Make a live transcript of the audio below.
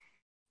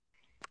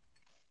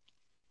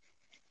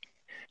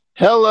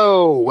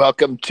Hello,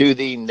 welcome to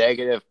the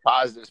Negative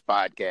Positives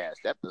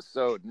Podcast,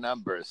 episode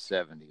number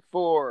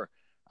 74.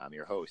 I'm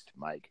your host,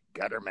 Mike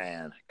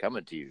Gutterman,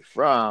 coming to you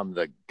from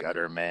the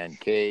Gutterman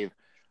Cave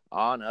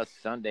on a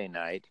Sunday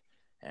night.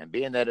 And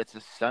being that it's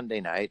a Sunday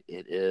night,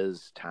 it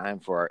is time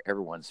for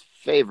everyone's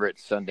favorite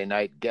Sunday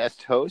night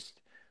guest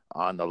host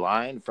on the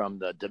line from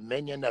the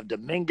Dominion of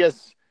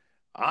Dominguez.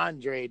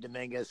 Andre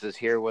Dominguez is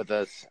here with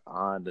us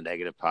on the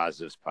Negative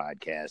Positives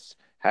Podcast.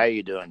 How are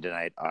you doing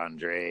tonight,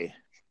 Andre?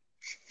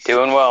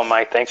 Doing well,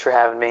 Mike. Thanks for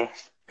having me.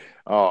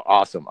 Oh,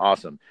 awesome,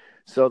 awesome.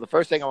 So the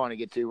first thing I want to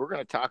get to, we're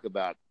going to talk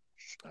about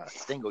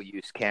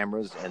single-use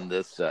cameras in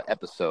this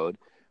episode.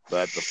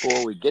 But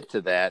before we get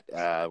to that, you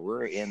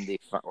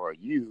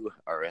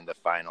are in the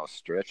final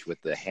stretch with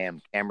the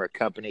Ham Camera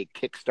Company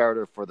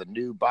Kickstarter for the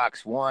new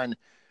Box One.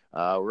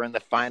 We're in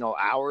the final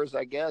hours,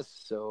 I guess.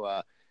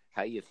 So,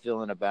 how you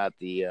feeling about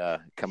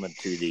the coming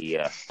to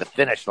the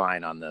finish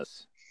line on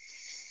this?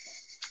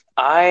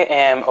 I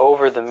am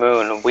over the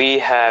moon. We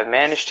have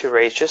managed to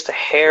raise just a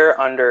hair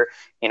under,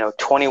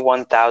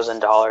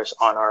 $21,000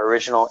 on our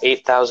original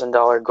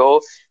 $8,000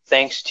 goal,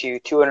 thanks to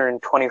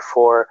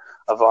 224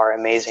 of our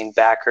amazing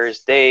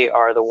backers. They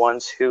are the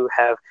ones who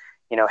have,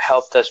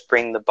 helped us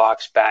bring the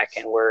box back,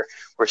 and we're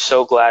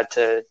so glad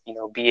to,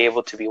 be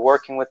able to be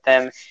working with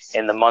them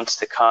in the months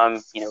to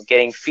come.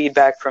 Getting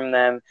feedback from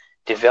them,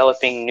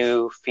 developing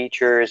new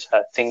features,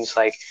 things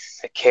like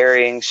a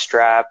carrying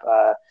strap.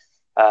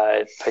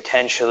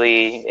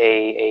 Potentially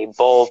a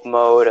bulb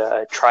mode,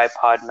 a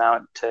tripod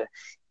mount to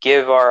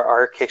give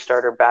our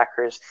Kickstarter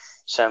backers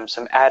some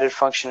added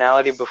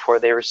functionality before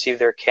they receive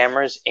their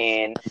cameras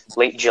in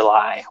late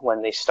July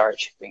when they start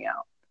shipping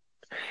out.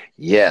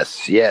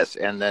 Yes, yes,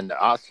 and then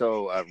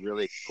also a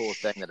really cool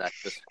thing that I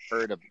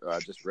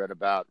just read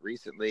about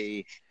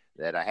recently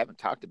that I haven't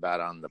talked about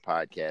on the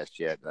podcast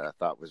yet that I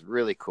thought was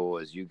really cool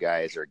is you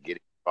guys are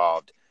getting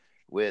involved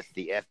with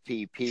the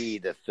FPP,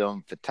 the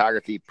Film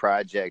Photography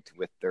Project,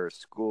 with their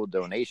school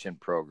donation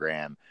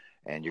program,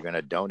 and you're going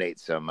to donate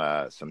some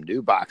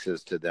new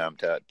boxes to them.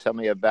 Tell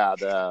me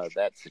about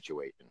that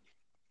situation.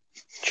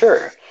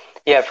 Sure.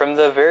 Yeah, from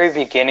the very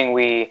beginning,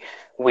 we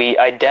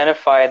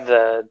identified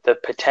the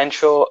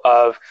potential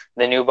of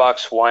the new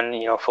Box One,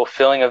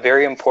 fulfilling a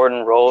very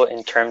important role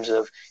in terms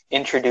of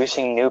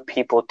introducing new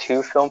people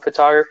to film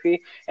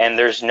photography. And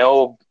there's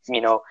no,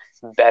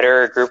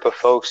 better group of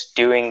folks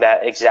doing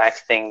that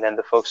exact thing than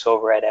the folks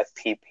over at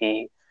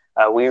FPP.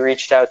 We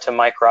reached out to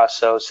Mike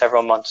Rosso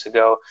several months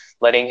ago,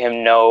 letting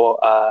him know,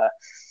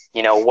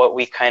 what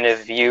we kind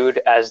of viewed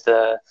as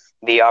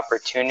the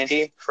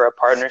opportunity for a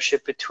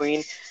partnership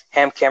between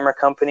Ham Camera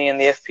Company and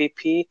the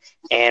FPP,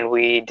 and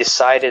we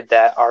decided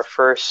that our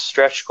first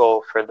stretch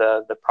goal for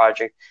the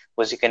project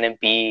was going to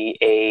be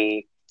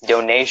a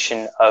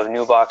donation of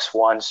New Box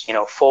One's,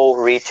 full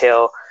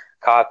retail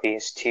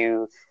copies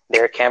to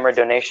their camera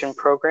donation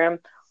program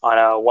on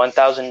a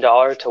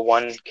 $1,000 to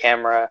one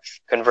camera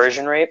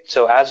conversion rate.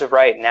 So as of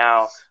right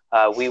now,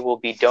 we will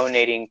be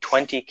donating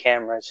 20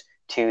 cameras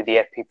to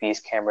the FPP's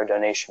camera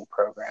donation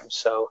program.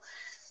 So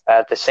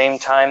at the same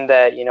time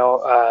that,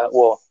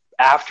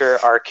 after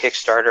our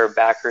Kickstarter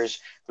backers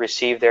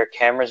receive their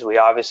cameras, we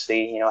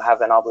obviously, have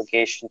an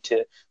obligation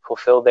to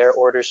fulfill their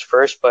orders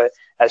first. But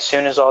as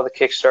soon as all the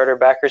Kickstarter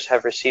backers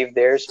have received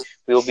theirs,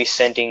 we will be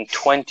sending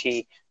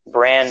 20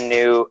 brand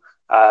new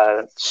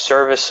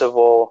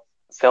serviceable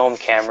film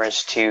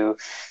cameras to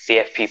the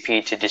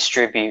FPP to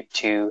distribute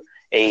to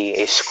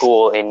a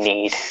school in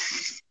need.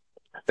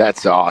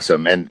 That's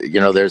awesome, and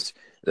there's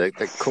the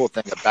cool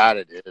thing about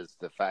it is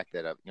the fact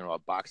that a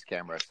box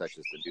camera such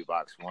as the new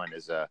Box One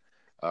is a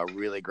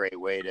really great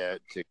way to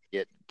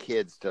get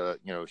kids to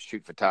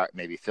shoot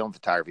maybe film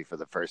photography for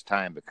the first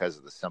time because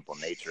of the simple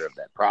nature of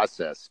that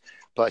process.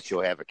 Plus,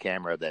 you'll have a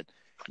camera that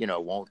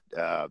won't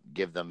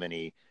give them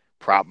any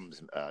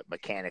problems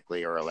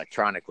mechanically or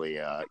electronically,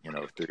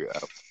 through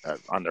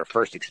on their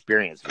first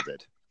experience with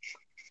it.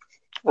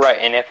 Right,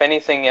 and if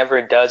anything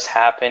ever does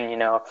happen,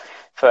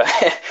 if a,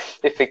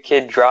 if a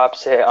kid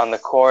drops it on the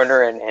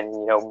corner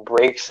and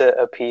breaks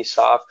a piece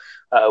off,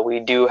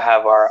 we do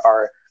have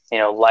our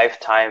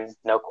lifetime,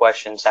 no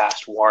questions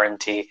asked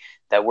warranty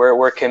that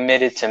we're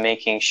committed to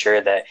making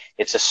sure that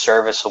it's a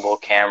serviceable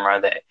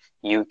camera that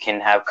you can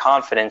have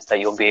confidence that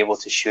you'll be able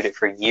to shoot it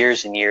for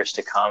years and years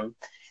to come.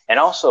 And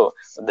also,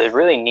 the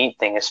really neat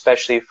thing,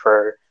 especially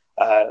for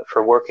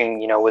working,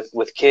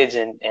 with kids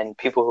and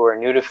people who are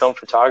new to film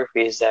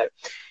photography, is that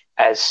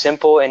as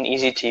simple and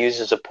easy to use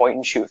as a point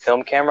and shoot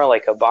film camera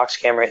like a box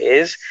camera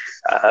is,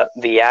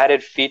 the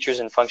added features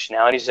and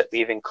functionalities that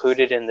we've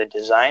included in the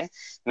design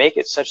make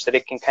it such that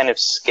it can kind of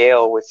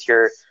scale with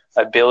your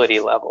ability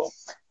level.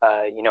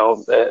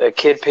 A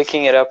kid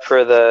picking it up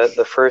for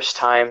the first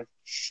time,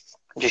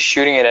 just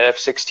shooting it at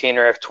f16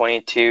 or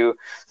f22,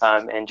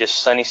 and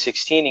just sunny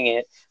 16ing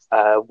it,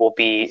 will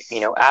be,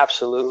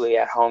 absolutely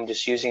at home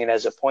just using it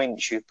as a point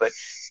and shoot. But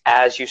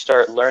as you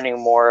start learning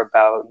more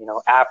about,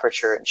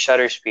 aperture and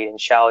shutter speed and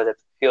shallow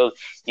depth field,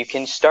 you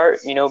can start,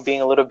 being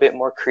a little bit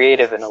more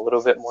creative and a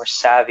little bit more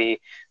savvy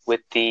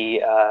with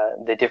the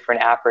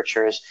different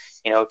apertures,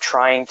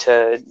 trying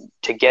to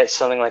get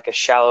something like a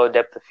shallow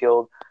depth of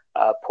field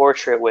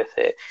portrait with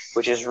it,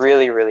 which is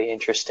really, really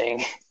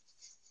interesting.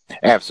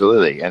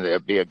 Absolutely. And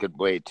it'd be a good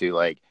way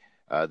to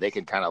they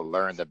can kind of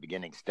learn the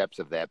beginning steps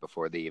of that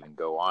before they even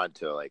go on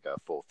to like a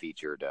full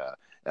featured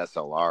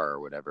SLR or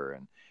whatever.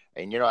 And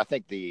I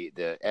think the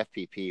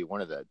FPP,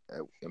 one of the,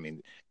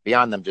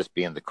 beyond them just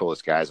being the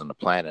coolest guys on the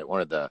planet,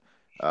 one of the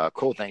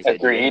cool things they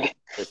do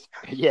is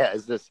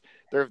this,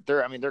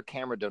 their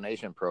camera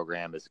donation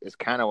program is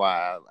kind of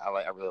why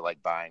I really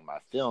like buying my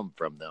film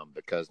from them,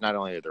 because not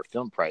only are their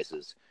film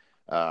prices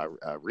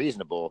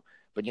reasonable,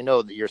 but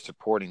that you're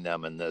supporting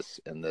them in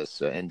this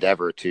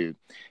endeavor to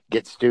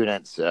get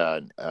students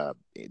film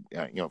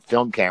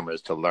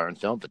cameras to learn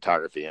film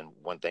photography. And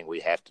one thing we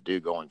have to do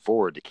going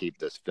forward to keep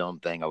this film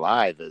thing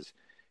alive is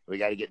we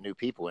got to get new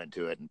people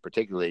into it, and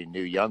particularly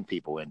new young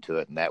people into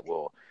it, and that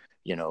will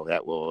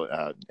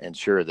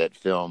ensure that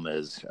film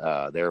is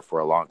there for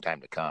a long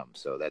time to come.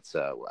 So that's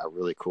a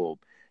really cool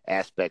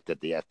aspect that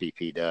the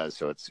FPP does.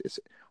 So it's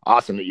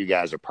awesome that you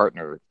guys are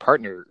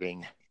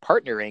partnering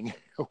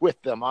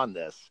with them on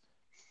this.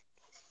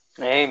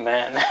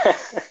 Amen.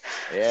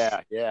 Yeah.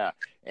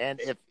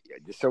 And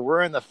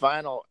we're in the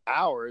final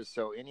hours.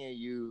 So any of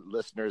you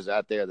listeners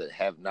out there that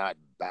have not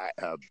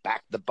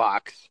backed the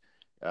box,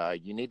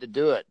 you need to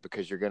do it,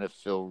 because you're going to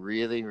feel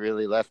really,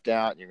 really left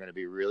out. And you're going to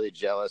be really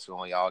jealous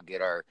when we all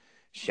get our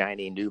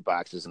shiny new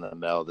boxes in the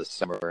mail this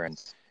summer,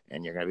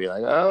 and you're going to be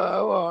like, oh,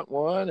 I want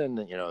one.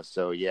 And,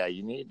 so yeah,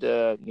 you need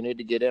to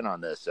get in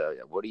on this.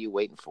 What are you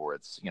waiting for?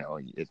 It's,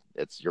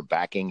 it's you're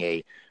backing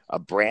a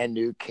brand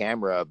new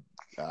camera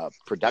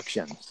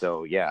production.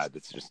 So yeah,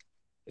 it's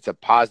a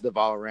positive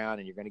all around,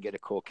 and you're going to get a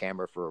cool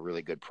camera for a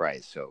really good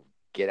price. So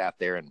get out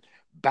there and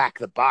back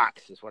the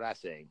box is what I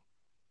say.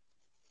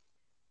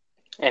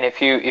 And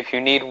if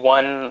you need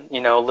one,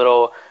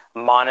 little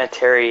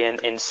monetary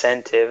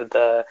incentive,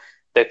 the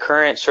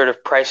current sort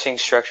of pricing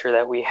structure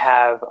that we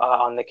have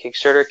on the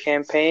Kickstarter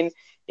campaign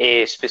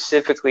is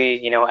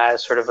specifically,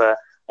 as sort of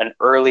an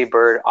early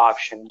bird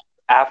option.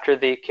 After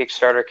the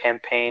Kickstarter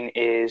campaign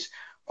is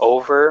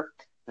over,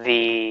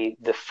 the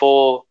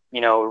full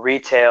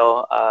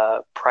retail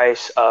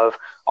price of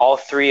all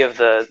three of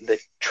the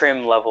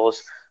trim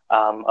levels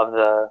of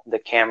the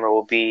camera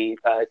will be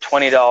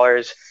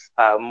 $20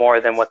 more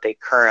than what they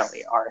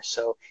currently are.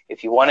 So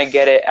if you want to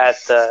get it at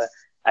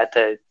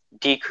the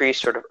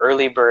decreased sort of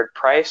early bird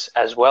price,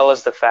 as well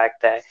as the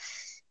fact that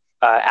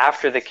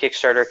after the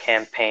Kickstarter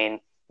campaign,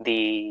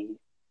 the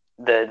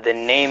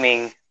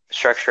naming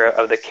structure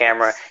of the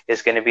camera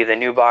is going to be the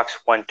NuBox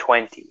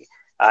 120.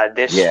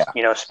 This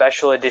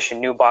special edition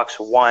NuBox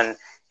 1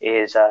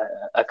 is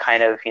a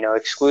kind of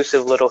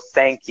exclusive little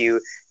thank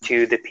you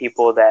to the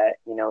people that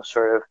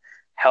sort of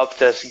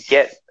helped us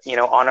get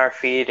on our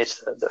feet. It's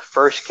the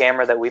first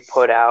camera that we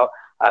put out,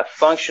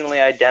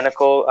 functionally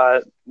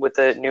identical with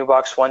the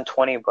NuBox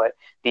 120, but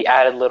the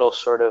added little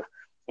sort of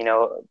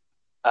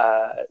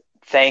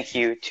thank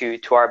you to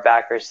our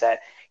backers that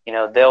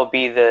they'll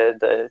be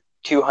the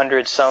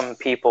 200 some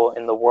people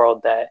in the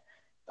world that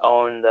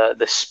own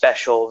the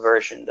special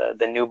version,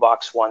 the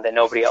NuBox 1 that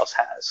nobody else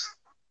has.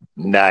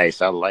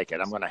 Nice. I like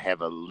it. I'm going to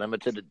have a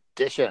limited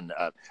edition,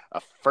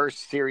 a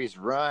first series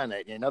run.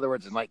 In other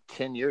words, in like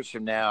 10 years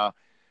from now,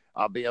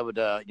 I'll be able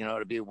to,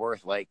 to be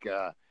worth like,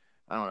 I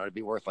don't know, it'd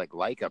be worth like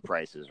Leica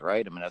prices,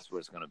 right? I mean, that's what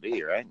it's going to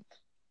be, right?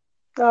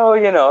 Oh,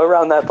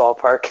 around that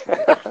ballpark.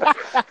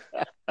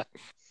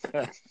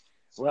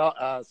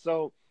 Well,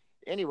 so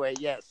anyway,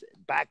 yes,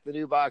 back the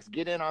NuBox,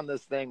 get in on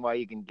this thing while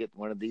you can get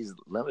one of these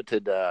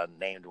limited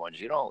named ones.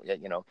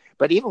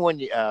 But even when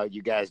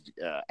you guys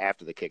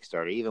after the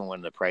Kickstarter, even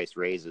when the price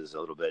raises a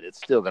little bit, it's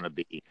still going to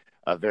be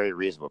a very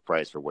reasonable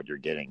price for what you're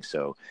getting.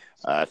 So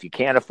if you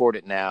can't afford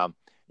it now,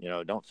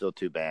 don't feel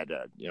too bad.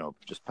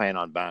 Just plan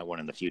on buying one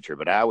in the future.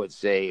 But I would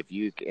say if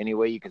any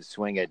way you can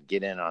swing it,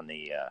 get in on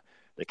the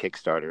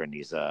Kickstarter in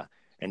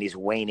these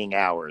waning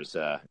hours,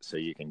 so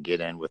you can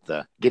get in with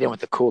the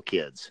cool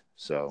kids.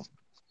 So.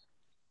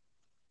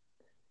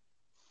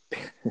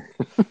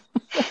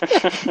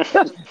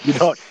 you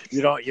don't.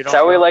 That's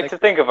how we like to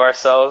think of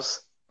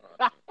ourselves.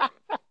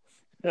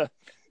 I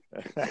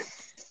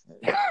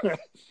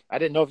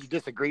didn't know if you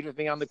disagreed with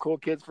me on the cool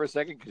kids for a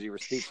second because you were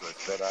speechless.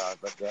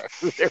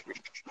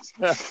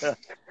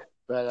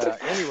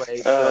 But anyway,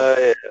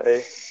 so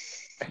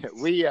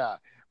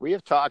we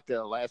have talked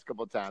the last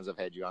couple of times I've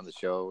had you on the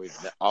show. We've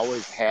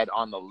always had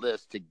on the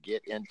list to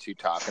get into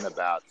talking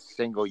about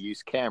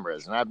single-use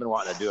cameras, and I've been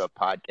wanting to do a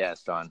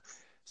podcast on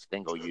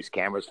single-use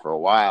cameras for a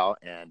while,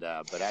 and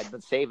but I'd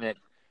been saving it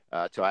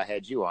till I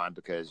had you on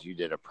because you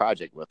did a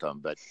project with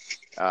them. But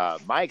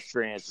my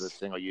experience with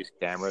single-use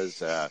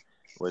cameras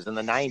was in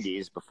the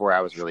 90s before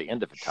I was really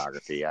into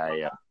photography.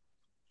 I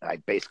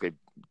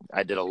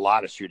did a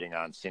lot of shooting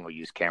on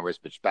single-use cameras,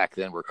 which back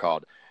then were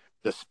called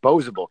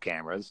disposable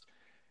cameras.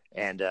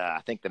 And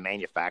I think the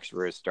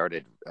manufacturers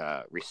started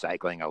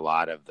recycling a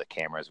lot of the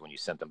cameras when you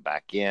sent them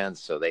back in.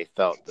 So they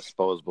felt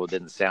disposable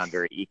didn't sound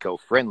very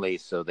eco-friendly.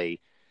 So they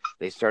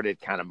started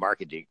kind of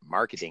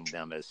marketing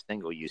them as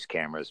single-use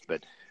cameras.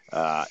 But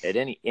at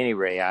any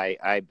rate,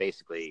 I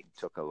basically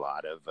took a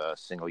lot of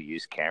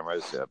single-use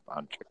cameras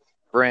on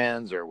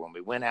friends or when we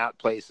went out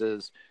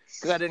places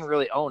because I didn't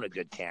really own a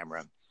good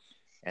camera.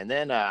 And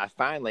then I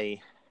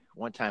finally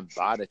one time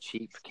bought a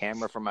cheap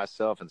camera for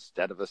myself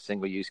instead of a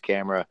single-use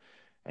camera,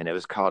 and it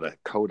was called a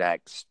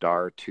Kodak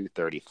Star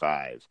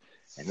 235.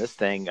 And this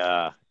thing,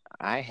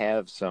 I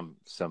have some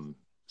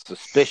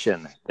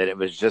suspicion that it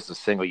was just a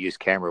single-use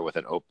camera with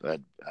an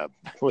open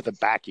with a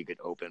back you could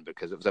open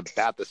because it was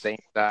about the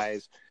same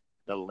size.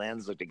 The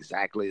lens looked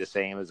exactly the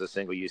same as a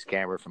single-use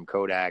camera from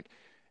Kodak,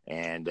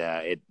 and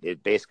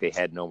it basically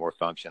had no more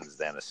functions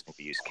than a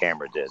single-use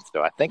camera did.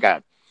 So I think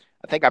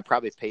I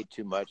probably paid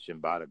too much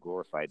and bought a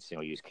glorified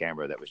single-use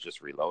camera that was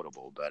just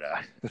reloadable. But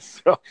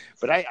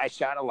but I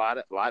shot a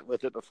lot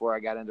with it before I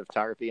got into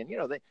photography,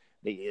 and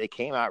they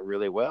came out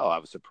really well. I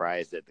was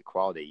surprised at the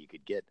quality you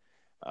could get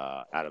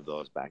out of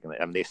those back in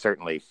the. I mean, they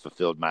certainly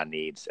fulfilled my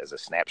needs as a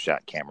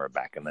snapshot camera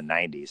back in the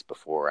 '90s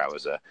before I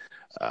was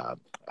a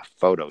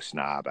photo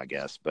snob, I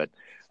guess. But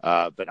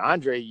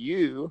Andre,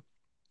 you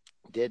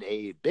did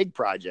a big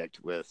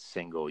project with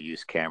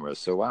single-use cameras,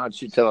 so why don't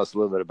you tell us a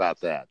little bit about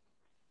that?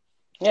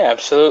 Yeah,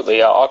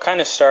 absolutely. I'll kind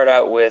of start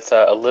out with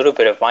a little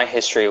bit of my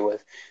history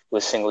with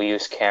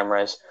single-use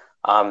cameras.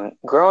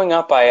 Growing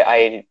up,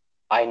 I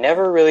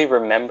never really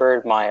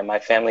remembered my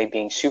family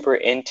being super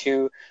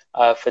into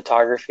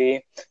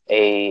photography.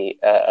 A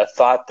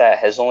thought that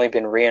has only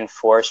been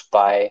reinforced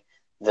by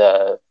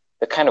the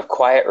the kind of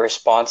quiet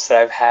response that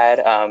I've had.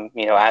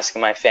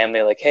 Asking my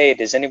family like, "Hey,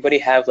 does anybody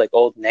have like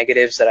old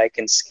negatives that I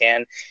can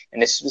scan?"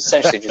 And it's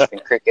essentially just been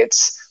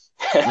crickets.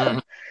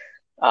 Mhm.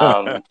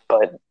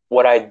 But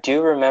what I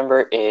do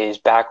remember is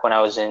back when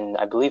I was in,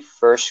 I believe,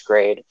 first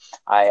grade,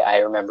 I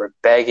remember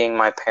begging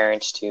my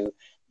parents to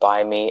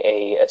buy me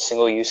a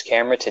single-use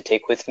camera to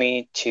take with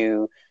me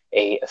to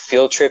a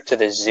field trip to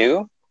the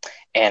zoo.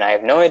 And I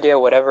have no idea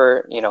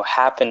whatever,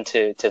 happened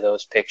to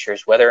those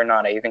pictures, whether or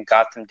not I even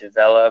got them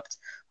developed,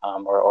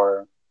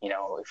 or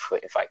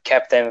if I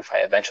kept them, if I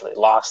eventually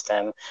lost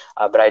them.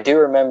 But I do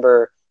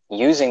remember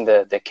using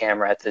the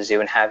camera at the zoo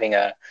and having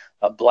a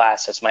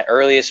blast. That's my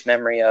earliest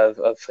memory of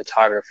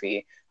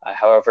photography,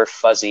 however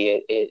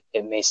fuzzy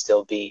it may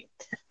still be.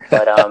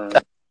 But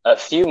a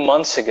few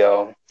months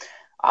ago,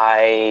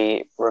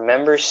 I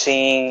remember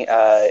seeing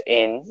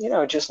in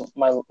just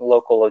my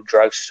local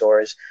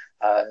drugstores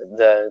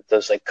the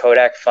those like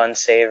Kodak Fun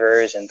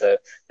Savers and the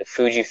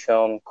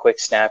Fujifilm quick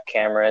snap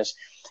cameras,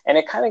 and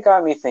it kind of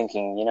got me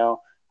thinking.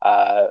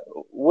 Uh,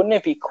 wouldn't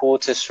it be cool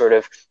to sort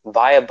of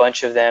buy a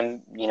bunch of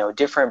them?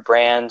 Different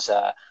brands.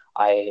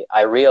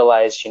 I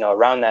realized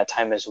around that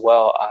time as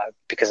well,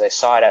 because I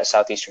saw it at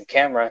Southeastern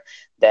Camera,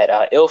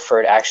 that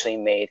Ilford actually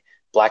made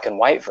black and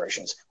white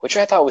versions, which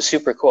I thought was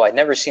super cool. I'd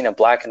never seen a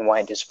black and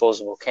white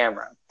disposable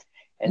camera.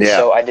 And Yeah.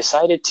 so I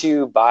decided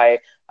to buy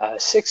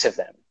six of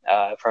them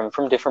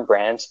from different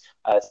brands,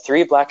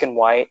 three black and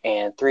white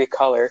and three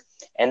color,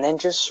 and then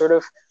just sort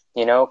of,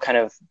 kind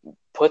of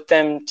put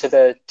them to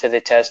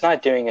the test,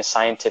 not doing a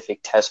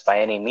scientific test by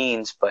any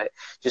means, but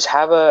just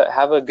have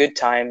a good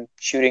time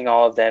shooting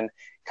all of them,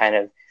 kind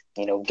of,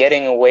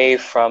 getting away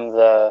from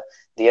the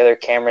other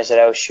cameras that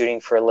I was shooting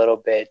for a little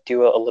bit,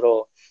 do a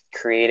little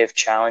creative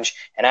challenge,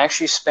 and I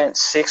actually spent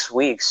 6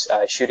 weeks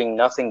shooting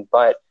nothing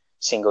but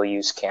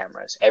single-use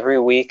cameras. Every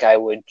week I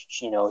would,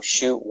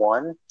 shoot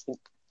one.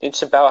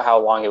 It's about how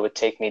long it would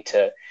take me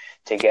to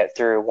get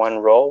through one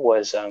roll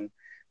was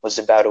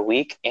about a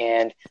week,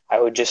 and I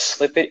would just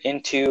slip it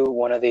into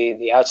one of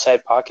the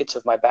outside pockets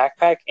of my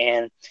backpack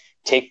and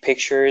take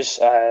pictures,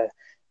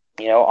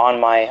 on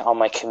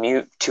my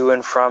commute to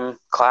and from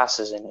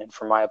classes and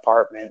from my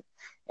apartment.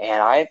 And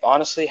I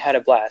honestly had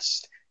a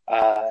blast.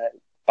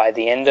 By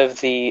the end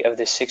of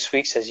the 6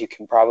 weeks, as you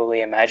can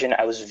probably imagine,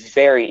 I was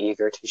very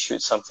eager to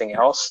shoot something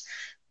else,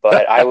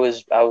 but I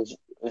was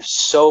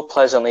so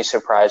pleasantly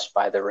surprised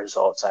by the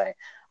results. I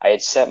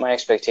had set my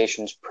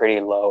expectations pretty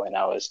low, and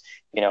I was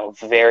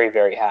very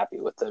very happy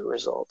with the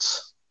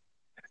results.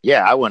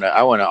 Yeah, I went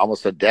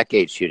almost a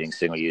decade shooting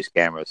single use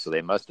cameras, so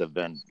they must have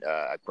been.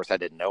 Of course, I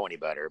didn't know any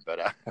better, but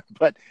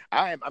but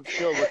I'm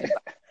still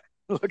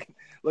looking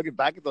looking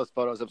back at those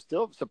photos. I'm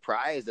still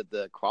surprised at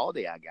the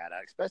quality I got,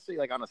 especially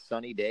like on a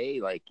sunny day.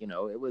 Like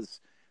it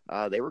was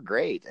they were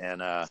great,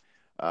 and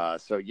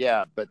so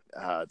yeah. But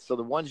so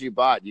the ones you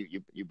bought,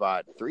 you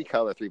bought three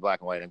color, three black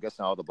and white. I'm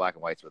guessing all the black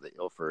and whites were the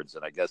Ilfords,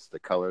 and I guess the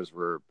colors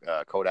were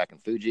Kodak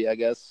and Fuji. I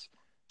guess.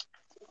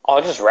 I'll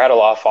just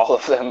rattle off all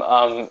of them.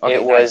 Okay,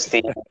 It nice.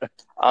 was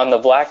on the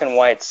black and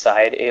white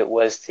side, it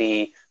was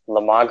the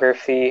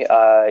Lomography,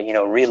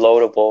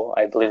 reloadable.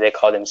 I believe they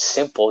call them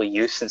simple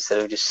use instead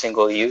of just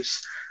single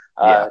use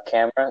Yeah.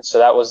 camera. So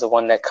that was the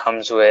one that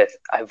comes with,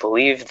 I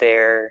believe,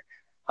 their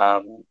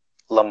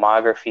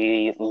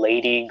Lomography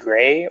Lady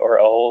Gray or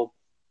old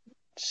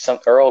some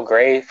Earl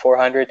Grey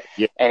 400.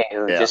 Yeah,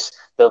 Anywho, yeah. just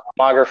the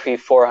Lomography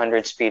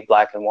 400 speed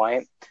black and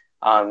white.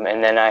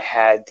 And then I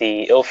had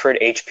the Ilford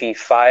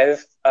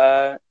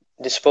HP5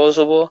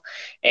 disposable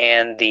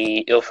and the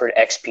Ilford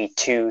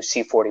XP2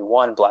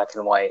 C41 black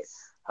and white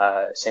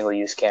single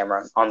use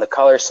camera. On the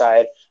color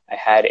side, I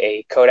had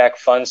a Kodak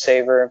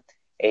FunSaver,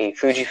 a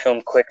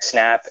Fujifilm Quick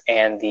Snap,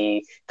 and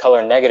the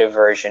color negative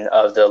version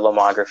of the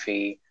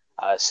Lomography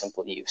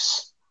simple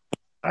use.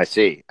 I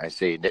see. I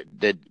see.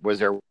 Was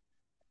there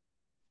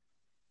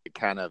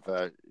kind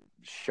of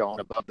shown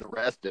above the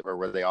rest, or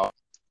were they all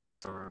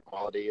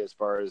quality as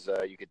far as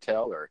you could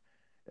tell, or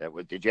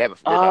did you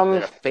have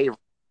did a favorite?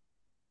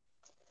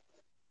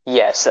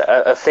 Yes,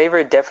 a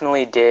favorite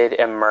definitely did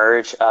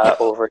emerge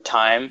over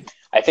time.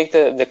 I think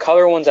the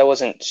color ones I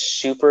wasn't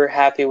super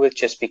happy with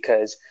just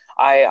because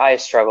I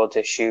struggled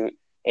to shoot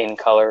in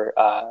color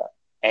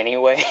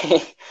anyway.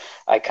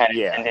 I kind of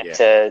Yeah, tended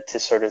yeah. to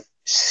sort of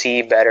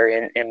see better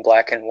in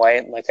black and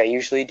white like I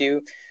usually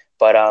do.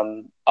 But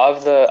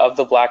of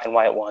the black and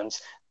white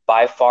ones,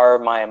 by far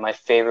my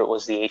favorite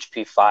was the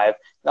HP5.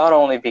 Not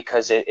only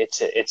because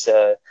it's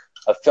a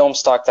film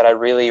stock that I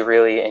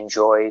really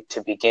enjoy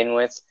to begin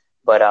with,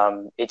 but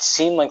it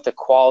seemed like the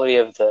quality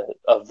of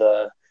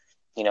the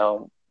you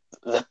know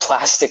the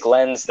plastic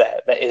lens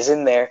that is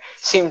in there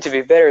seemed to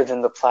be better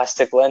than the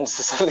plastic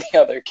lenses of the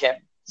other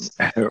cameras.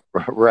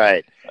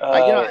 Right.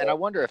 And Yeah. I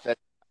wonder if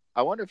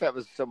that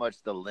was so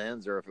much the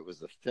lens or if it was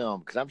the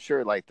film, because I'm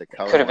sure like the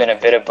It could color have been ones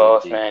a bit from of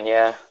both, Fuji. man.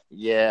 Yeah.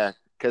 Yeah,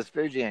 because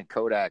Fuji and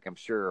Kodak, I'm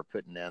sure, are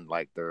putting in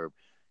like their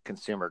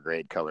consumer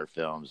grade color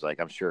films. Like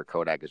I'm sure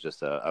Kodak is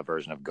just a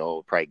version of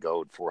gold, probably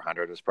Gold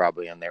 400 is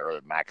probably in there, or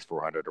Max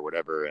 400 or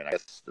whatever. And I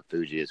guess the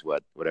Fuji is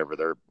whatever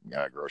their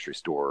grocery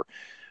store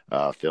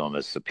film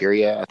is.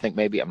 Superior, I think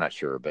maybe. I'm not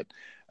sure, but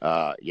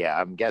yeah,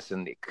 I'm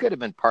guessing it could have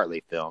been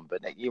partly film.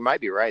 But you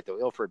might be right though.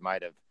 Ilford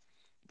might have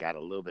got a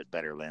little bit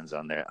better lens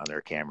on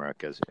their camera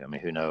because I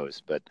mean who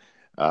knows. But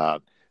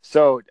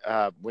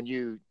when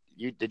you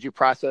did you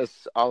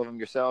process all of them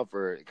yourself,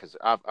 or because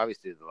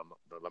obviously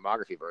the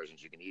lomography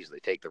versions you can easily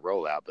take the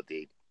roll out, but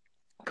the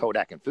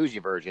Kodak and Fuji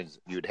versions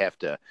you'd have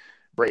to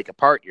break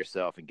apart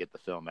yourself and get the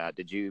film out.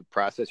 Did you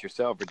process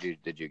yourself, or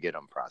did you get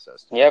them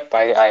processed? Yep,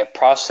 I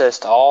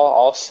processed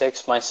all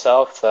six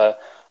myself.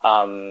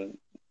 Um,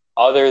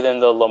 Other than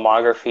the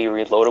lomography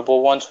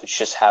reloadable ones, which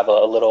just have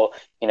a little,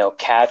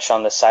 catch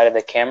on the side of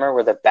the camera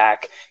where the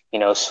back,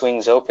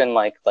 swings open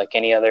like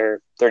any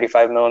other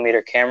 35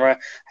 millimeter camera.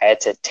 I had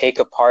to take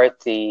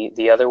apart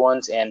the other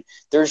ones, and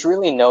there's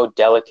really no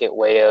delicate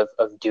way of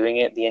doing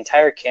it. The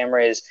entire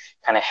camera is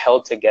kind of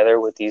held together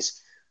with these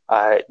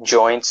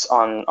joints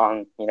on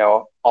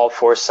all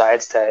four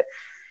sides that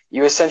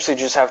you essentially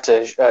just have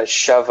to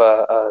shove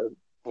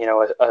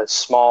a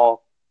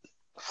small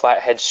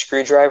flathead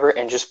screwdriver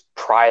and just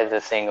pry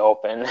the thing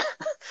open. Oh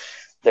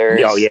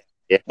there's yeah,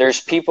 yeah. there's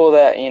people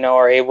that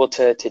are able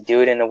to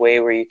do it in a way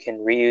where you can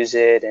reuse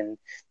it and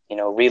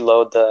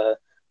reload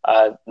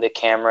the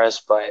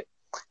cameras, but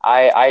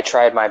I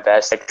tried my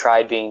best. I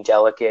tried being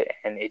delicate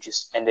and it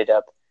just ended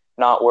up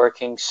not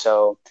working.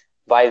 So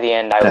by the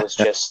end I was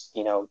just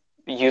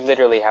you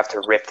literally have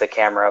to rip the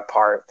camera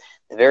apart.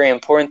 The very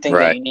important thing that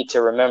Right. you need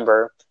to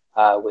remember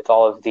with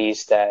all of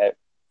these that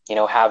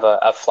have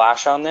a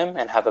flash on them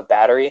and have a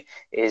battery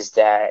is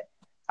that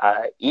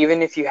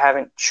even if you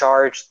haven't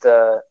charged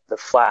the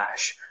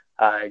flash,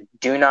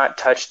 do not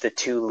touch the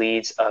two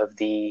leads of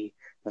the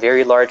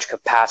very large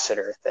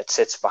capacitor that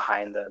sits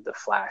behind the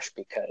flash,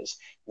 because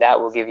that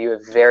will give you a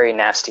very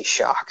nasty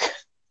shock.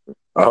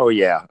 Oh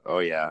yeah, oh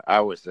yeah.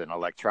 I was in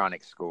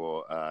electronics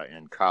school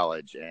in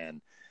college,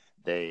 and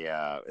they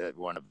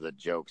one of the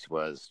jokes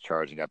was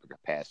charging up a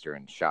capacitor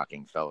and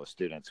shocking fellow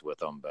students with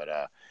them.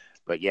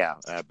 But yeah,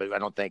 but I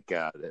don't think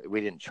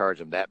we didn't charge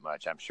them that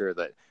much. I'm sure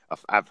that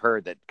I've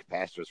heard that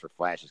capacitors for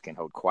flashes can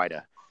hold quite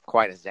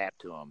a zap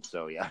to them.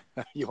 So yeah,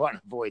 you want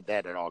to avoid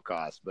that at all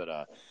costs.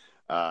 But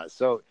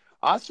so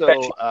also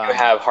Especially if you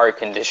have heart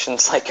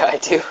conditions like I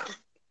do.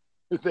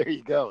 there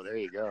you go.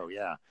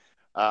 Yeah.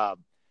 Um,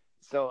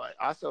 so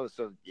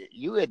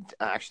you had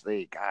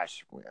actually,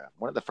 gosh,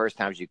 one of the first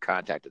times you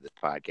contacted this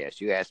podcast,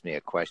 you asked me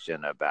a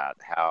question about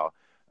how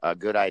a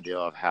good idea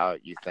of how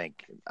you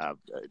think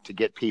to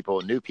get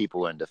new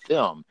people into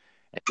film.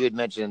 And you had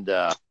mentioned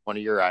one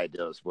of your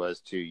ideas was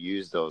to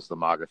use those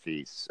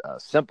lomography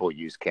simple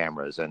use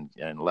cameras and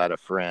let a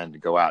friend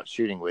go out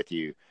shooting with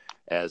you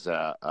as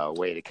a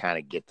way to kind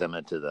of get them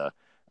into the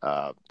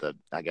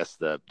I guess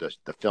the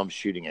film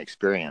shooting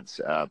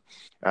experience.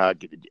 How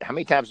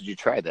many times did you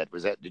try that?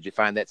 Did you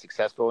find that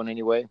successful in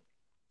any way?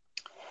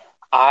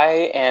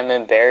 I am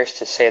embarrassed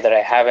to say that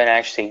I haven't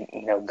actually,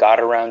 got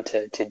around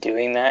to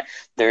doing that.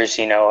 There's,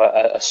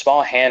 a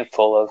small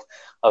handful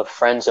of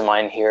friends of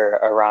mine here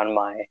around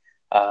my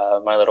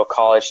little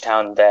college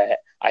town that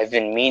I've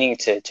been meaning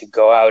to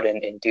go out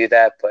and do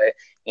that, but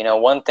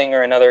one thing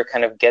or another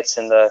kind of gets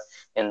in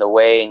the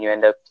way, and you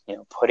end up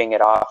putting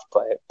it off.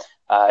 But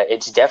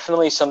it's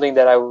definitely something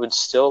that I would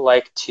still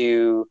like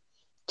to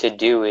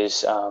do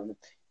is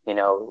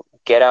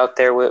get out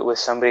there with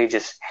somebody,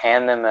 just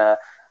hand them a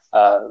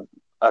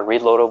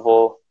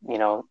reloadable,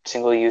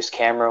 single-use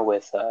camera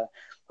with a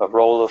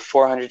roll of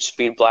 400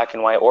 speed black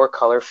and white or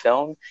color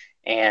film,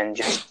 and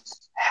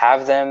just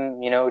have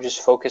them,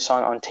 just focus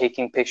on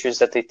taking pictures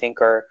that they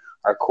think are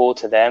cool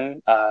to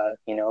them.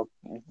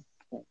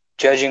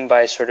 Judging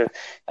by sort of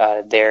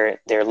their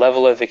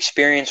level of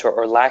experience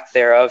or lack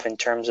thereof in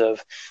terms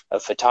of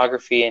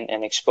photography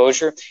and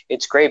exposure,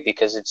 it's great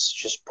because it's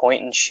just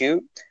point and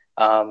shoot.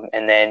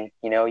 And then,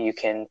 you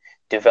can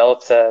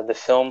develop the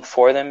film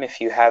for them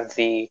if you have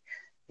the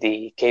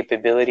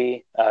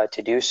capability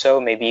to do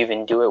so. Maybe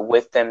even do it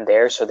with them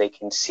there so they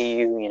can see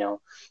you,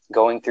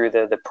 going through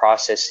the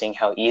process, seeing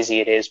how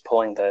easy it is,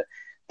 pulling the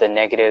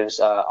negatives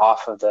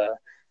off of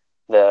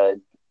the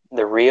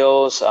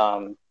reels.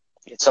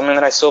 It's something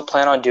that I still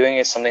plan on doing.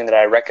 It's something that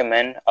I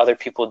recommend other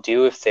people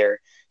do if they're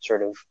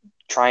sort of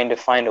trying to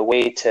find a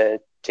way to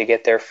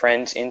get their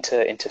friends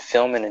into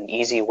film in an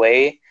easy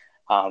way.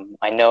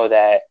 I know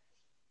that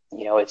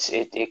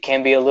it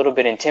can be a little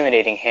bit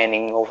intimidating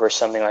handing over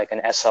something like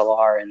an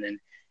SLR and then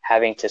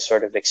having to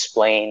sort of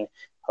explain,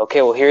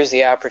 okay, well, here's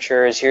the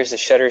apertures, here's the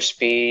shutter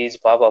speeds,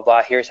 blah blah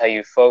blah. Here's how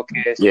you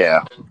focus.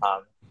 Yeah.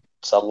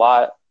 It's a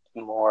lot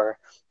more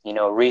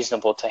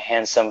reasonable to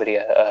hand somebody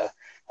a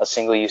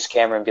single-use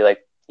camera and be like,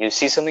 you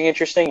see something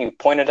interesting, you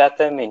point it at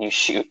them and you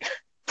shoot.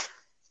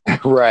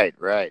 Right.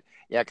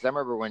 Yeah, because I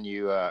remember when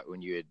you had,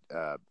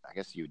 I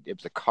guess it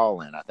was a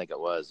call-in. I think it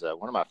was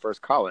one of my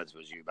first call-ins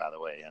was you, by the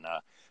way. And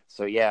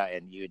so yeah,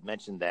 and you had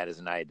mentioned that as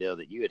an idea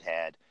that you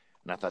had,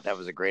 and I thought that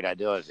was a great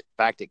idea. In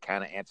fact, it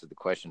kind of answered the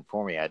question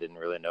for me. I didn't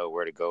really know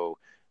where to go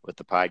with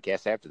the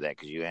podcast after that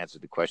because you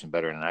answered the question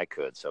better than I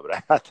could. So,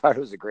 but I thought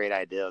it was a great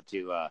idea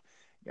to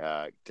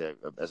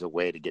as a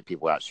way to get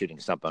people out shooting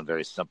something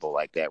very simple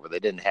like that, where they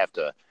didn't have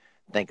to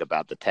think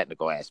about the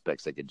technical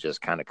aspects. They could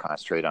just kind of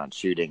concentrate on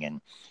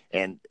shooting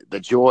and the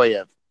joy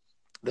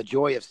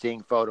of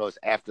seeing photos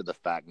after the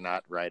fact,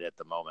 not right at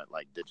the moment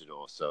like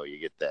digital. So you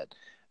get that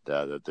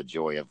the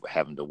joy of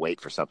having to wait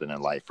for something in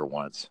life for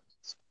once.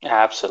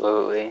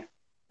 Absolutely.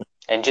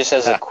 And just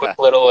as a quick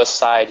little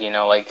aside,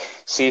 like,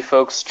 see,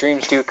 folks,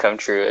 dreams do come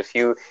true. If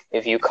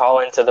you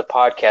call into the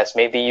podcast,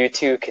 maybe you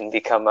too can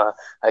become a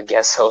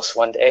guest host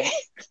one day.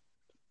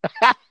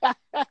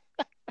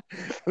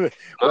 Well,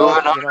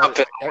 Moving on up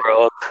in the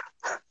world.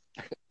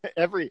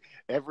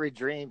 Every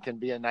dream can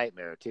be a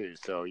nightmare too.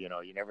 So you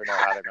never know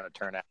how they're going to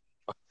turn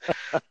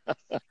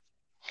out.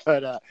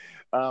 But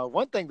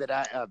one thing that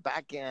I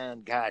back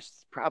in, gosh,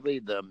 probably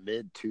the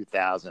mid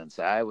 2000s,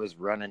 I was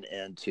running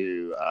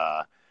into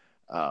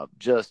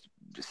just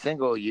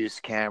single use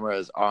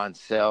cameras on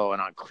sale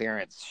and on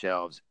clearance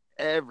shelves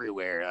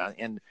everywhere.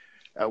 And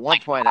at one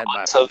point, I had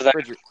my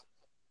refrigerator.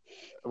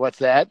 What's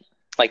that?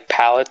 Like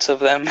pallets of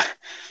them.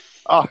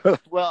 Oh,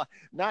 well,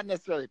 not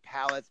necessarily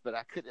pallets, but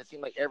it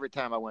seemed like every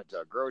time I went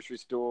to a grocery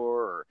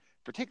store, or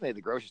particularly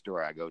the grocery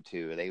store I go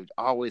to, they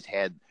always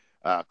had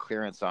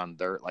clearance on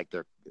their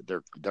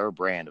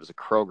brand. It was a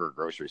Kroger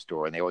grocery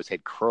store, and they always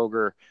had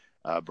Kroger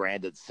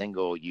branded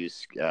single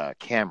use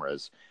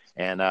cameras.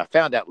 And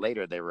found out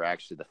later they were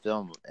actually the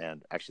film,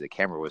 and actually the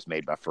camera was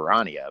made by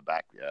Ferrania,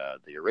 back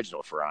the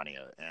original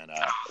Ferrania. And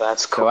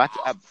that's cool.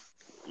 So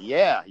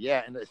yeah.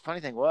 And the funny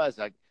thing was,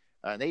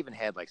 they even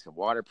had like some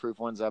waterproof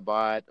ones I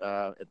bought.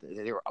 But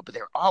they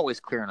were always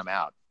clearing them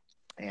out,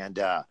 and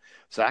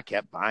so I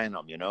kept buying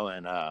them,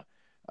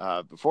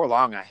 And before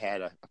long, I had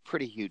a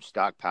pretty huge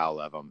stockpile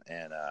of them,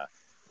 and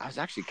I was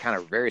actually kind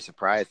of very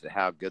surprised at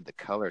how good the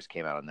colors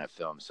came out on that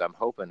film. So I'm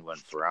hoping when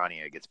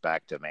Ferrania gets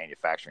back to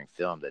manufacturing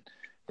film that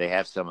they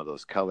have some of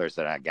those colors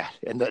that I got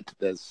in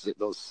those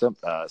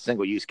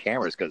single-use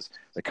cameras, because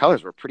the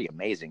colors were pretty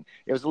amazing.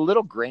 It was a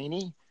little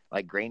grainy,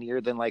 like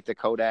grainier than like the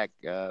Kodak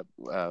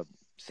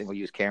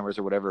single-use cameras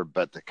or whatever,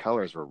 but the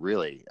colors were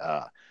really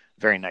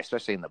very nice,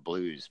 especially in the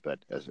blues, but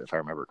if I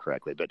remember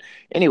correctly. But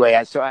anyway,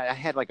 I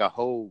had like a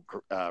whole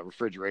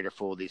refrigerator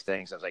full of these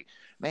things. I was like,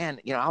 man,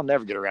 I'll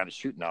never get around to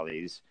shooting all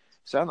these.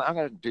 So I'm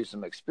going to do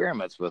some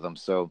experiments with them.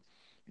 So,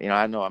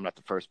 I know I'm not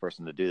the first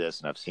person to do this,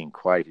 and I've seen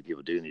quite a few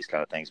people doing these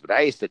kind of things, but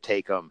I used to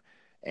take them,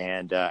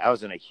 and I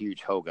was in a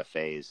huge Hoga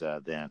phase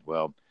then.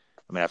 Well,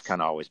 I mean, I've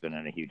kind of always been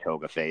in a huge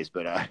Hoga phase,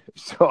 but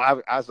so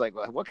I was like,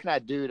 well, what can I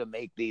do to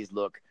make these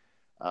look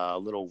a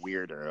little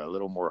weirder, a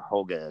little more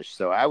Hoga-ish?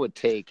 So I would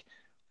take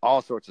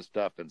all sorts of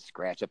stuff and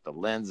scratch up the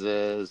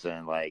lenses,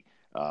 and like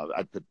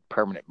I put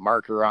permanent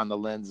marker on the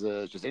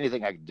lenses, just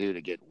anything I could do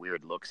to get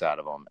weird looks out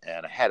of them.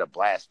 And I had a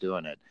blast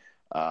doing it,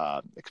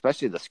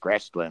 especially the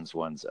scratched lens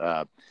ones.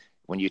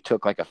 When you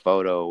took like a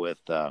photo with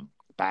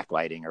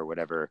backlighting or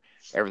whatever,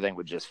 everything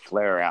would just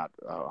flare out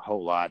a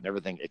whole lot, and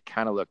everything, it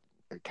kind of looked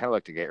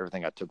like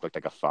everything I took looked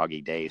like a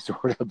foggy day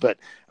sort of, but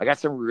I got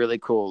some really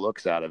cool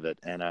looks out of it.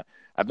 And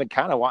I've been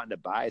kind of wanting to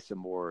buy some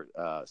more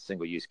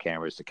single-use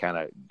cameras to kind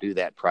of do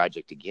that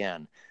project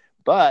again.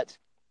 But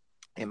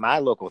in my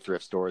local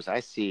thrift stores,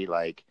 I see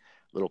like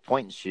little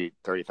point and shoot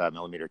 35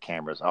 millimeter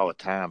cameras all the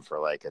time for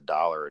like $1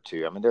 or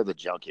 $2. I mean, they're the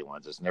junky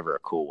ones. It's never a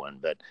cool one,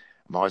 but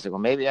I'm always like, well,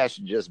 maybe I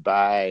should just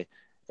buy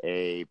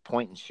a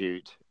point and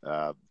shoot,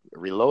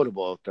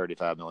 reloadable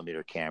 35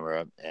 millimeter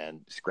camera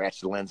and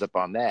scratch the lens up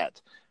on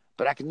that.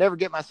 But I can never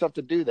get myself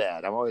to do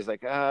that. I'm always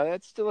like,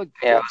 that's still a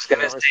Yeah, I good was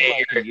gonna camera. say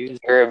Somebody can use.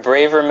 you're a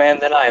braver man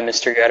than I,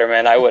 Mr.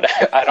 Gutterman.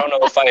 I don't know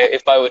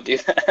if I would do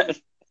that.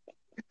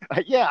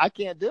 Yeah, I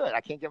can't do it.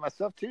 I can't get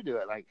myself to do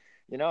it. Like,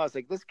 I was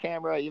like, this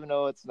camera, even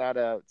though it's not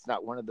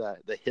one of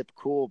the hip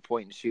cool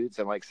point and shoots,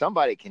 I'm like,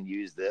 somebody can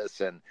use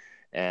this,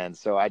 and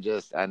so I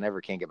never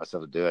can get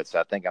myself to do it. So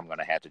I think I'm going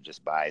to have to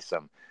just buy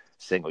some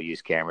single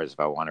use cameras if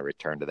I want to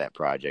return to that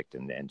project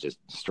and just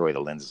destroy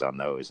the lenses on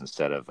those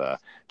instead of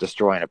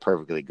destroying a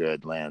perfectly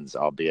good lens,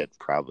 albeit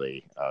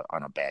probably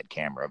on a bad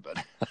camera.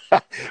 But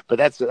but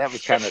that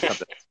was kind of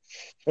something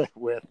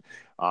with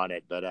on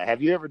it. But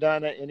have you ever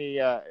done any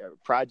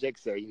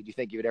projects, or do you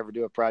think you would ever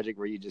do a project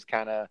where you just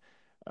kind of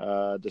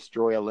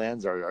destroy a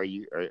lens, or are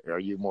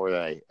you more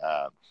a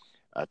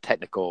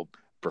technical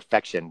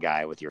perfection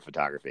guy with your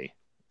photography?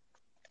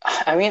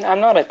 I mean,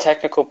 I'm not a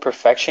technical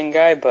perfection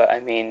guy, but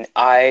I mean,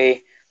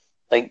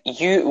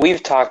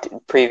 we've talked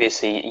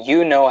previously,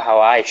 you know how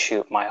I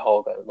shoot my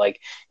Holga,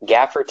 like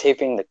gaffer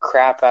taping the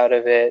crap out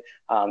of it,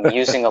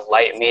 using a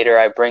light meter.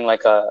 I bring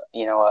like an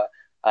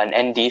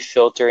ND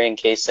filter in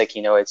case I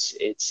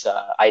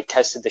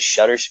tested the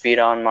shutter speed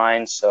on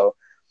mine. So,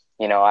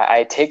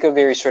 I take a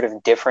very sort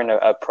of different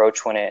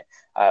approach when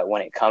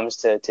it comes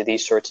to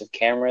these sorts of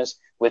cameras.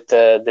 With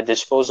the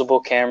disposable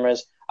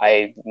cameras,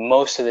 I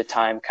most of the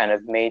time kind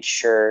of made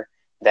sure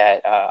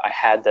that I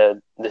had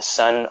the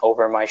sun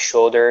over my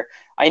shoulder.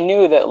 I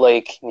knew that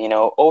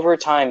over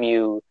time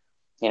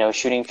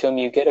shooting film,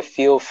 you get a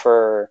feel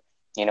for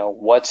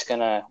what's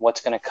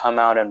gonna come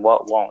out and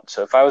what won't.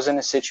 So if I was in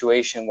a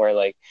situation where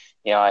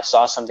I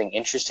saw something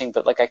interesting,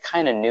 but I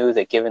kind of knew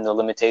that given the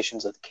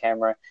limitations of the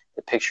camera,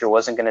 the picture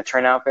wasn't going to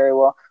turn out very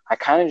well, I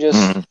kind of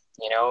just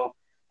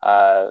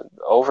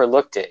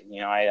overlooked it.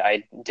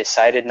 I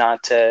decided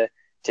not to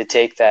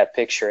take that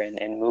picture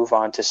and move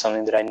on to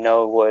something that I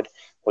know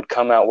would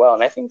come out well.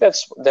 And I think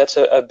that's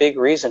a big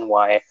reason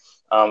why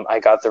I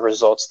got the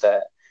results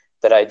that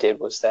I did.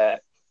 Was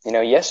that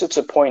yes, it's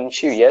a point and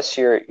shoot. Yes,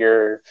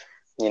 you're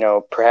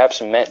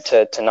perhaps meant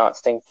to not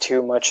think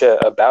too much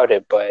about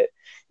it, but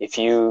if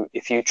you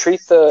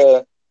treat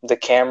the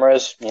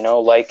cameras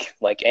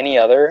like any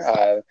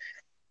other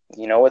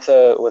with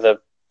a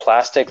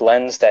plastic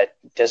lens that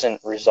doesn't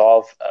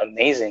resolve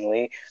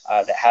amazingly,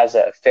 that has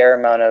a fair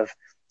amount of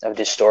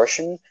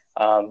distortion.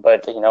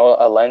 But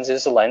a lens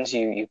is a lens.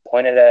 You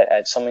point it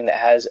at something that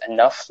has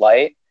enough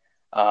light,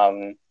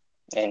 and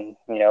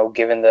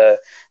given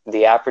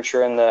the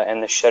aperture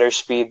and the shutter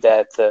speed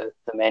that the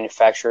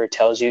manufacturer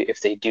tells you,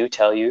 if they do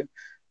tell you,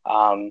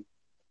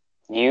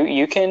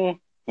 you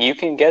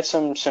can get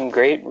some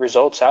great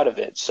results out of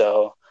it.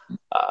 So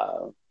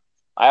I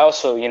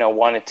also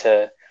wanted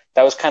to.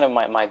 That was kind of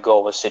my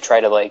goal, was to try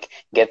to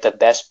get the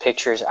best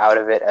pictures out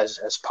of it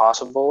as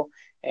possible.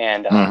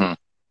 And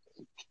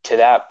to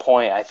that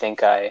point, I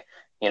think I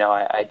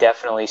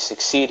definitely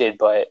succeeded,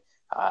 but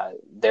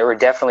there were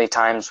definitely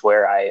times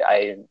where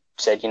I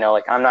said,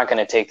 I'm not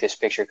going to take this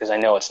picture because I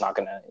know it's not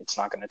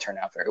gonna turn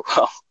out very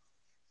well.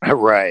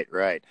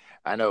 Right.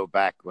 I know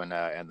back when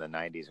in the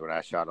 '90s when I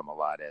shot them a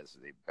lot as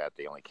about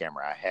the only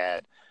camera I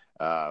had,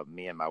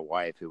 me and my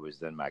wife, who was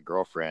then my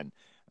girlfriend.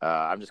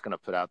 I'm just going to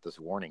put out this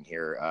warning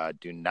here.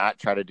 Do not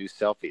try to do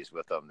selfies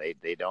with them.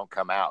 They don't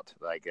come out.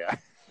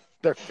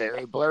 They're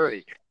very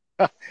blurry.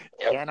 Yep.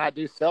 Cannot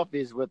do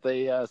selfies with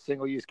a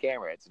single-use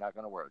camera. It's not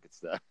going to work.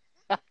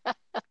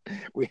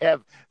 We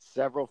have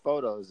several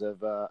photos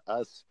of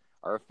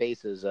our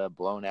faces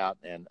blown out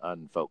and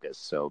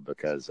unfocused. So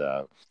because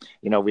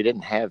we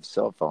didn't have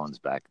cell phones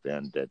back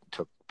then that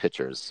took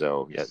pictures.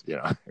 So yes,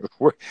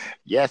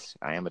 yes,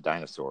 I am a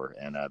dinosaur,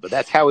 and but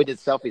that's how we did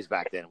selfies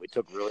back then. We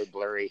took really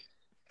blurry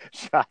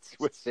shots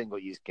with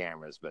single-use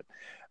cameras. But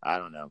I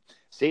don't know.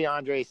 See,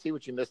 Andre, see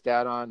what you missed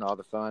out on, all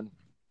the fun.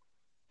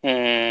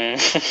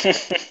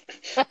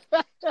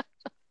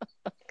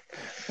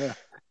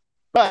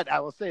 But I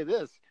will say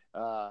this,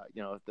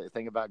 the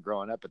thing about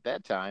growing up at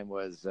that time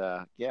was,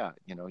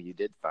 you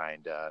did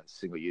find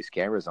single-use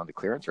cameras on the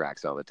clearance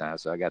racks all the time.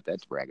 So I got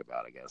that to brag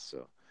about, I guess.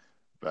 So,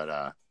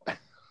 but,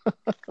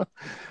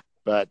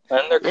 but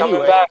and they're coming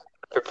anyway, back.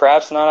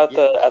 Perhaps not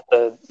at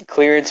the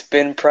clearance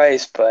bin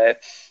price,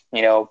 but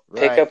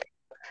pick right. up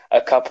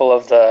a couple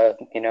of the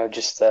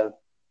just the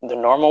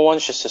normal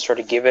ones, just to sort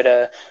of give it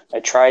a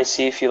try,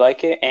 see if you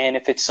like it, and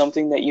if it's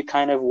something that you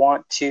kind of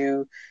want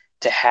to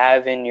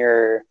have in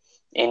your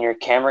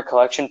camera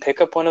collection,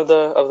 pick up one of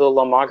the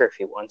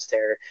Lomography ones.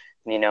 They're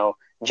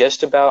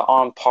just about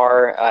on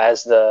par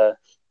as the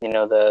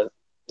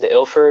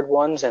Ilford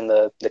ones and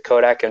the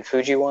Kodak and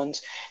Fuji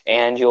ones,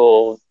 and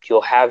you'll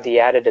have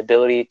the added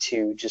ability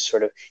to just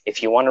sort of,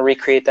 if you want to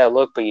recreate that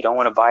look but you don't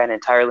want to buy an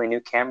entirely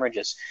new camera,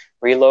 just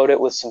reload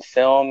it with some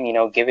film,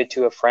 give it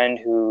to a friend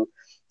who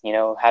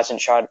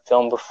hasn't shot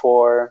film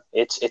before.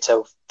 It's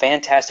a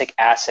fantastic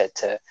asset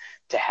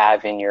to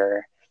have in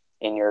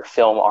your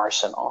film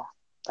arsenal.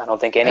 I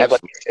don't think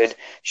anybody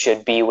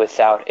should be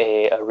without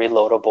a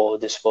reloadable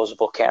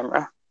disposable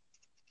camera.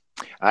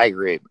 I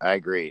agree. I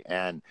agree.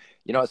 And,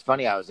 it's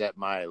funny. I was at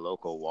my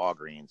local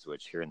Walgreens,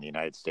 which here in the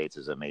United States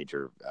is a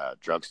major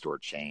drugstore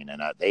chain,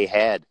 and they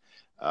had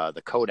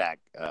the Kodak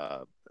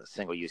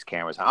single use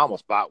cameras. I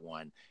almost bought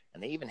one.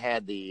 And they even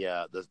had the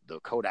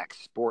Kodak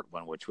Sport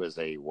one, which was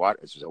a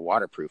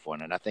waterproof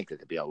one, and I think that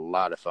could be a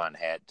lot of fun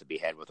to be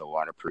had with a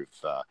waterproof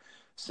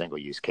single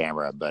use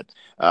camera. But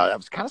I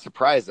was kind of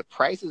surprised the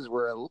prices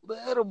were a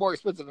little more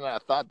expensive than I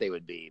thought they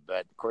would be.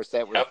 But of course,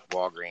 that was Yep.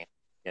 Walgreens,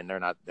 and they're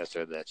not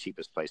necessarily the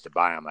cheapest place to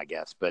buy them, I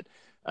guess. But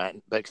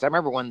because I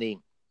remember when the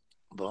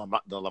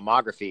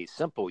Lomography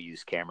simple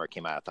use camera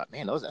came out, I thought,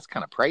 man, that's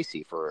kind of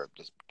pricey for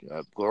just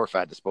a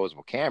glorified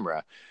disposable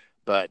camera.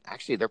 But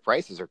actually, their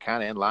prices are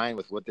kind of in line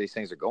with what these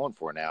things are going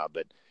for now.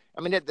 But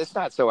I mean, it's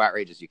not so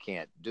outrageous you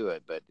can't do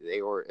it. But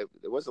it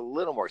was a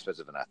little more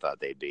expensive than I thought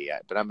they'd be.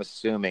 But I'm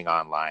assuming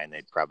online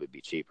they'd probably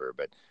be cheaper.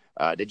 But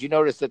did you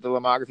notice that the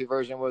Lomography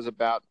version was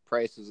about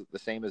prices the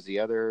same as the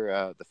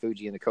other, the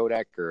Fuji and the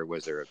Kodak, or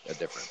was there a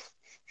difference?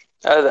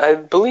 I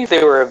believe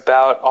they were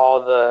about all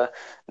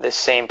the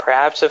same.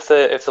 Perhaps if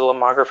the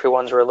Lomography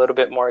ones were a little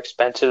bit more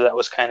expensive, that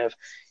was kind of,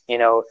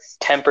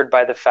 tempered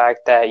by the fact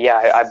that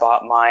I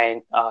bought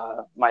my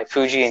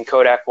Fuji and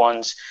Kodak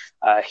ones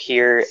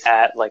here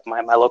at like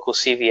my local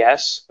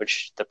CVS,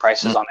 which the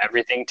prices on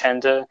everything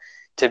tend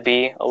to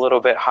be a little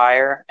bit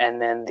higher, and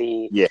then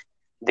Yeah.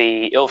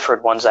 the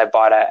Ilford ones I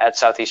bought at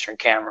Southeastern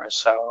Cameras,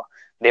 so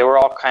they were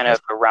all kind of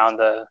around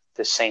the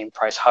same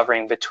price,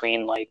 hovering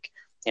between like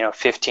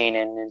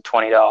 $15 and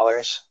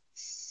 $20.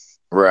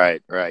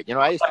 Right. I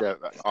used to.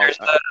 There's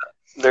the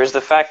there's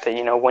the fact that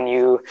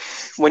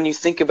when you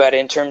think about it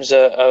in terms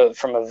of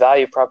from a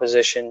value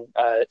proposition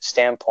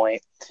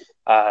standpoint,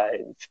 uh,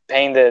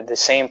 paying the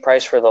same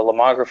price for the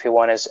Lomography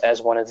one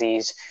as one of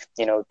these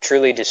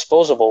truly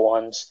disposable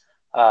ones,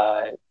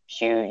 uh,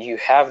 you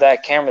have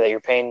that camera that you're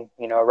paying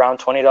around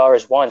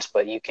 $20 once,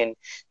 but you can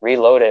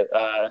reload it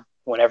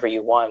whenever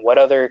you want. What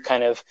other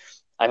kind of,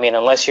 I mean,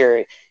 unless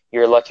you're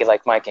lucky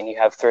like Mike and you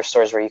have thrift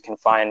stores where you can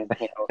find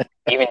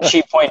even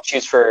cheap point and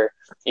shoots for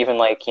even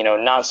like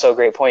not so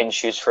great point and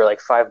shoots for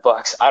like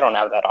 $5. I don't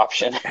have that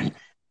option.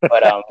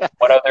 But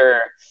what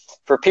other,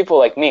 for people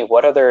like me,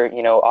 what other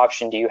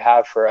option do you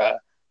have for a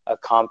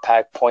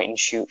compact point and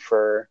shoot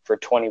for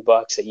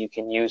 $20 that you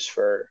can use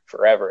for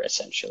forever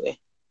essentially?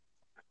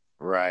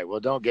 Right. Well,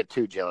 don't get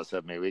too jealous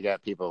of me. We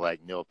got people like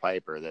Neil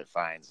Piper that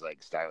finds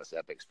like Stylus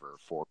Epics for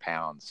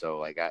 £4. So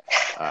like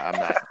I'm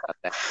not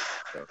that.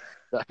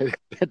 So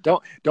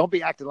don't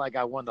be acting like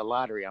I won the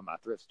lottery on my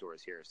thrift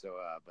stores here. So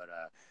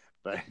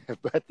but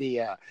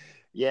the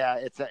yeah,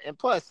 it's and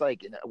plus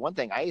like one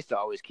thing I used to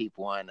always keep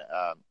one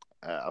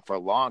for a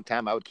long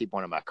time. I would keep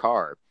one in my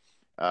car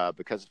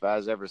because if I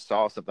ever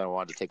saw something I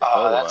wanted to take a Oh,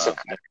 photo that's a of.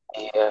 good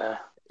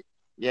idea.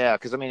 Yeah,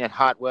 because I mean, in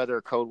hot weather,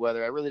 cold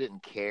weather, I really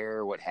didn't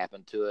care what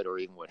happened to it, or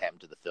even what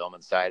happened to the film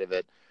inside of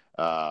it.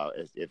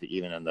 If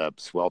even in the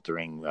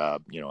sweltering,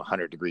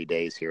 100-degree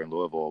days here in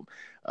Louisville,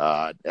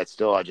 that's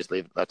still I just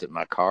left it in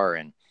my car,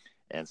 and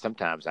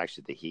sometimes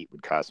actually the heat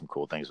would cause some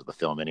cool things with the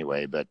film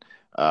anyway. But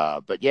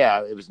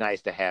yeah, it was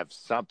nice to have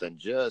something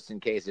just in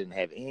case I didn't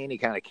have any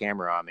kind of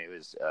camera on me. It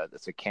was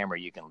that's a camera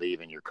you can leave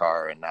in your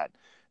car and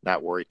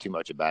not worry too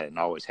much about it, and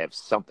always have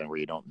something where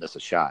you don't miss a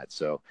shot.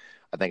 So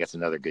I think that's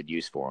another good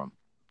use for them.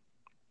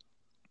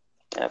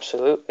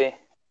 Absolutely.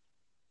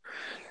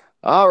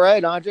 All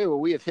right, Andre. Well,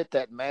 we have hit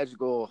that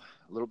magical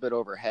little bit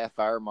over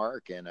half-hour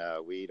mark, and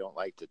we don't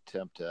like to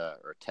tempt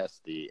or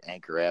test the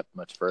Anchor app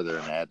much further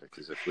than that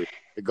because if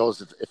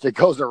it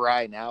goes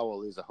awry now,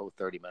 we'll lose a whole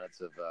 30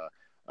 minutes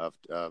of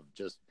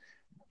just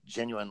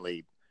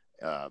genuinely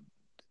uh,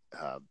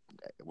 uh,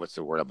 what's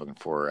the word I'm looking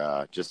for?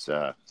 Oh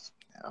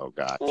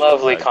gosh,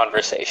 Lovely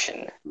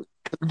conversation.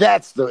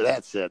 that's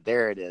it.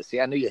 There it is. See,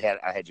 I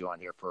had you on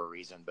here for a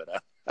reason, but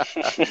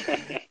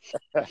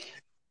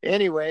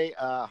anyway,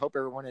 hope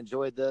everyone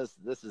enjoyed this.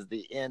 This is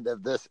the end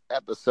of this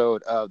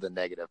episode of the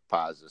Negative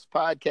Positives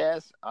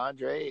Podcast.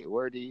 Andre,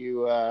 where do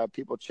you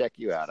people check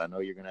you out? I know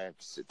you're going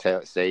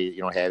to say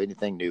you don't have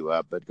anything new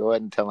up, but go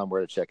ahead and tell them where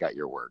to check out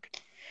your work.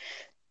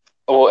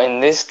 Well, in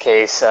this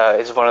case,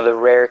 it's one of the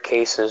rare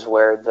cases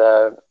where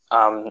the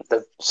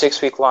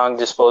 6 week long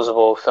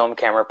disposable film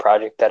camera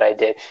project that I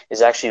did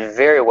is actually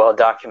very well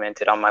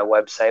documented on my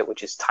website,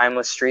 which is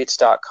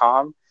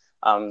timelessstreets.com.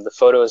 The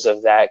photos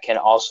of that can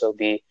also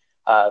be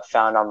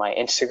found on my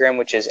Instagram,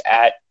 which is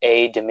at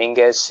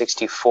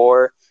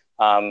adominguez64.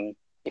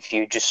 If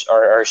you just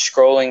are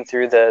scrolling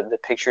through the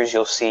pictures,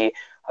 you'll see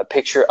a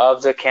picture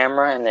of the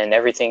camera, and then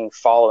everything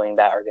following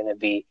that are going to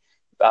be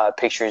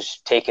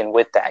pictures taken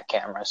with that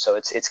camera. So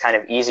it's kind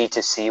of easy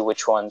to see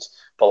which ones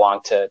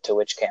belong to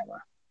which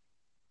camera.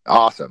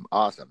 Awesome.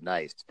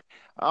 Nice.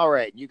 All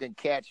right. You can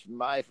catch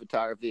my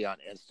photography on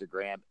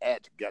Instagram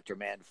at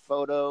Gutterman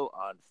Photo,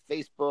 on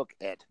Facebook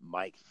at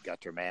Mike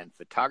Gutterman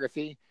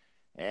Photography,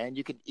 and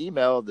you can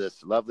email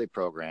this lovely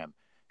program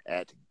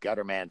at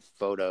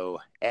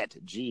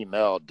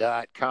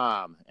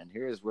guttermanphoto@gmail.com. And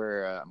here's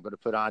where I'm going to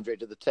put Andre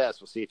to the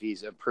test. We'll see if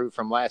he's improved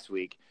from last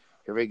week.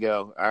 Here we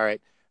go. All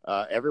right.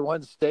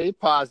 Everyone stay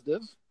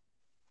positive.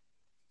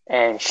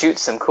 and shoot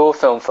some cool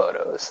film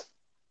photos.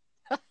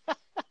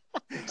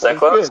 Is that It's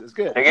close? good. It's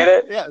good. Did I get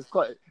it? Yeah, it's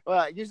quite.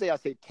 Well, usually I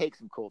say take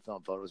some cool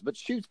film photos, but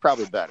shoot's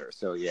probably better.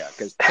 So yeah,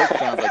 because take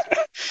sounds like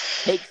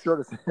take sort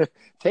of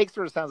take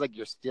sort of sounds like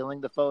you're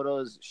stealing the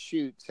photos.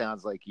 Shoot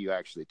sounds like you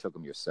actually took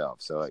them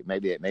yourself. So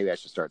maybe I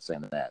should start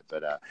saying that.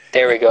 But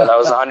There we go. That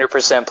was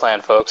 100%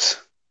 planned,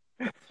 folks.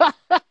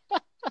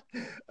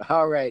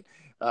 all right,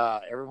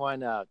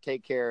 everyone,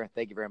 take care.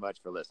 Thank you very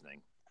much for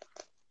listening.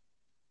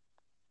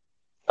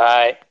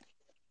 Bye.